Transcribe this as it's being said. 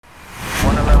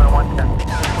You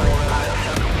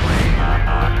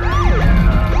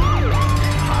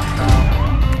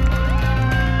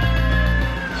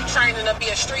training to be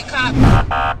a street cop?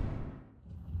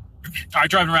 I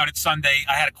driving around at Sunday.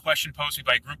 I had a question posed to me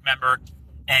by a group member,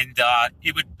 and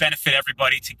it would benefit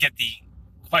everybody to get the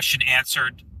question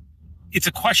answered. It's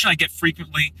a question I get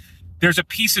frequently. There's a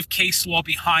piece of case law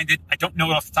behind it. I don't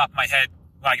know it off the top of my head.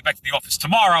 When I get back to the office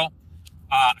tomorrow,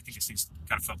 I think this thing's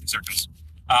kind of focused. There it goes.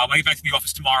 When I get back to the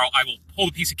office tomorrow, I will pull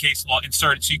the piece of case law,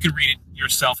 insert it so you can read it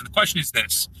yourself. And the question is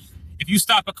this: if you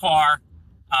stop a car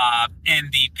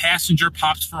and the passenger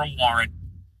pops for a warrant,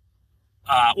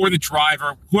 or the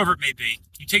driver, whoever it may be,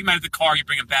 you take them out of the car, you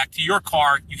bring them back to your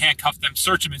car, you handcuff them,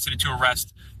 search them, incident to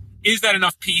arrest. Is that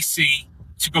enough PC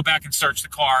to go back and search the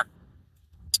car?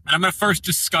 And I'm going to first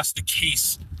discuss the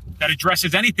case that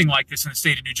addresses anything like this in the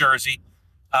state of New Jersey.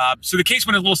 So the case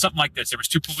went a little something like this. There was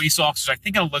two police officers, I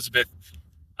think in Elizabeth,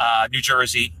 New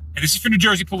Jersey. And this is for New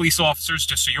Jersey police officers,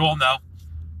 just so you all know.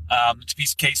 It's a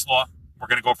piece of case law. We're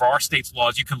going to go over our state's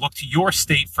laws. You can look to your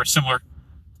state for similar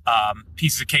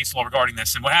pieces of case law regarding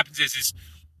this. And what happens is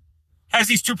as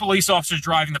these two police officers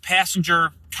driving, the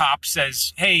passenger cop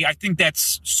says, "Hey, I think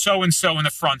that's so-and-so in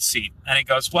the front seat." And he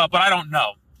goes, "Well, but I don't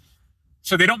know."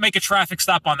 So they don't make a traffic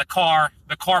stop on the car.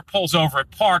 The car pulls over,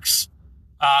 it parks.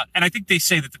 And I think they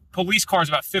say that the police car is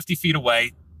about 50 feet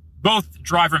away. Both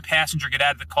driver and passenger get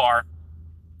out of the car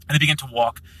and they begin to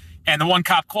walk. And the one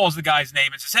cop calls the guy's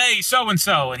name and says, "Hey,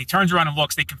 so-and-so." And he turns around and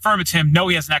looks. They confirm it's him. No,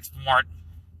 he has an active warrant.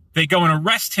 They go and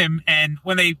arrest him. And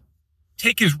when they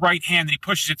take his right hand and he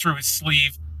pushes it through his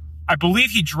sleeve, I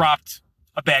believe he dropped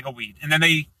a bag of weed. And then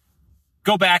they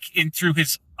go back in through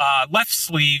his left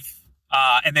sleeve.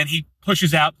 And then he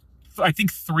pushes out, I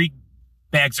think, 3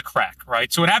 bags of crack,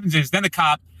 right? So what happens is then the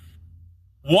cop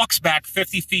walks back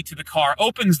 50 feet to the car,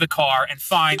 opens the car, and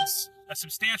finds a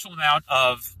substantial amount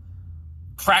of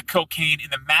crack cocaine in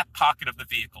the map pocket of the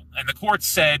vehicle. And the court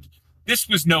said this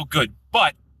was no good,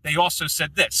 but they also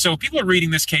said this. So people are reading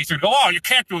this case, they're going to go, "Oh, you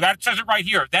can't do that. It says it right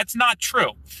here." That's not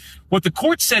true. What the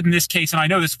court said in this case, and I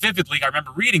know this vividly, I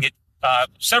remember reading it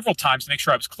several times to make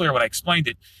sure I was clear when I explained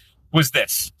it, was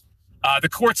this. The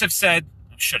courts have said,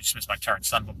 "Oh, shit, I just missed my turn,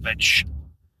 son of a bitch." Let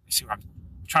me see where I'm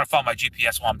trying to follow my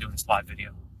GPS while I'm doing this live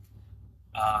video.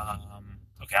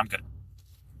 Okay, I'm good.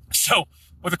 So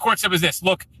what the court said was this: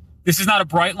 look, this is not a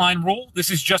bright line rule. This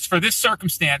is just for this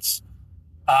circumstance.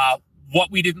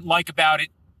 What we didn't like about it,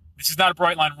 this is not a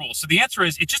bright line rule. So the answer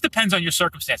is, it just depends on your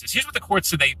circumstances. Here's what the court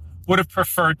said they would have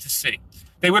preferred to see.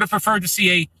 They would have preferred to see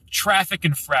a traffic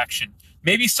infraction,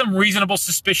 maybe some reasonable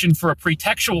suspicion for a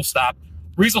pretextual stop,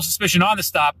 reasonable suspicion on the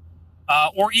stop,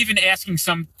 or even asking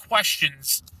some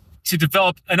questions to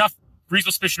develop enough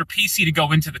reasonable suspicion or PC to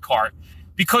go into the car.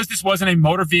 Because this wasn't a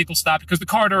motor vehicle stop, because the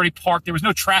car had already parked, there was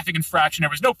no traffic infraction, there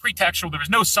was no pretextual, there was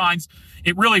no signs.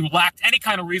 It really lacked any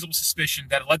kind of reasonable suspicion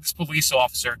that led this police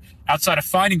officer, outside of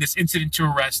finding this incident to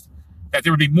arrest, that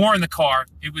there would be more in the car.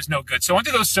 It was no good. So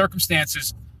under those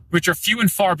circumstances, which are few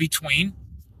and far between,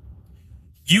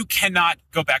 you cannot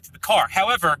go back to the car.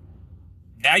 However,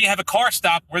 now you have a car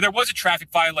stop where there was a traffic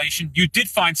violation. You did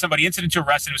find somebody incident to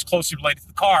arrest and it was closely related to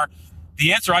the car.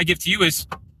 The answer I give to you is,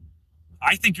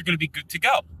 I think you're going to be good to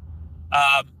go.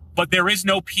 But there is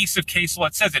no piece of case law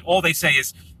that says it. All they say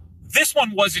is, this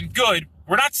one wasn't good.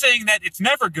 We're not saying that it's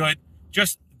never good.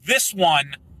 Just this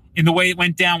one, in the way it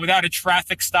went down without a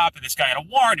traffic stop, and this guy had a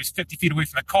warrant, he was 50 feet away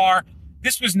from the car.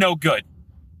 This was no good.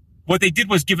 What they did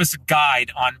was give us a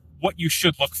guide on what you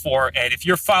should look for. And if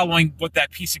you're following what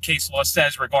that piece of case law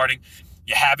says regarding,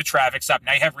 you have a traffic stop,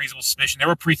 now you have reasonable suspicion, there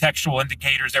were pretextual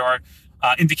indicators, there are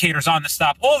indicators on the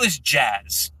stop, all this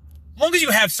jazz. As long as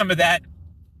you have some of that,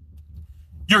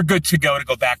 you're good to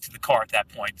go back to the car at that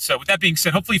point. So with that being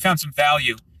said, hopefully you found some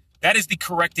value. That is the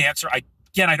correct answer. I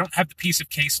don't have the piece of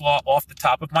case law off the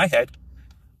top of my head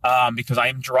because I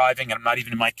am driving and I'm not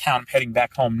even in my town. I'm heading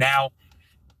back home now.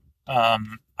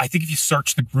 I think if you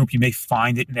search the group, you may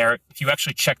find it in there. If you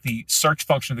actually check the search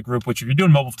function of the group, which if you're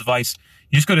doing mobile device,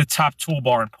 you just go to the top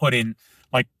toolbar and put in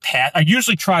like I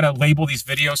usually try to label these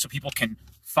videos so people can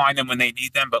find them when they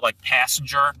need them, but like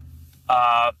passenger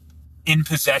in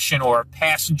possession or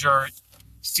passenger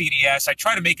CDS. I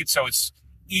try to make it so it's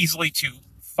easily to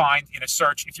find in a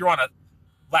search. If you're on a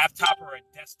laptop or a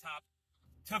desktop,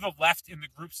 to the left in the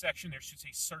group section, there should say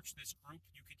search this group.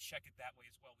 You can check it that way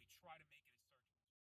as well. We try to make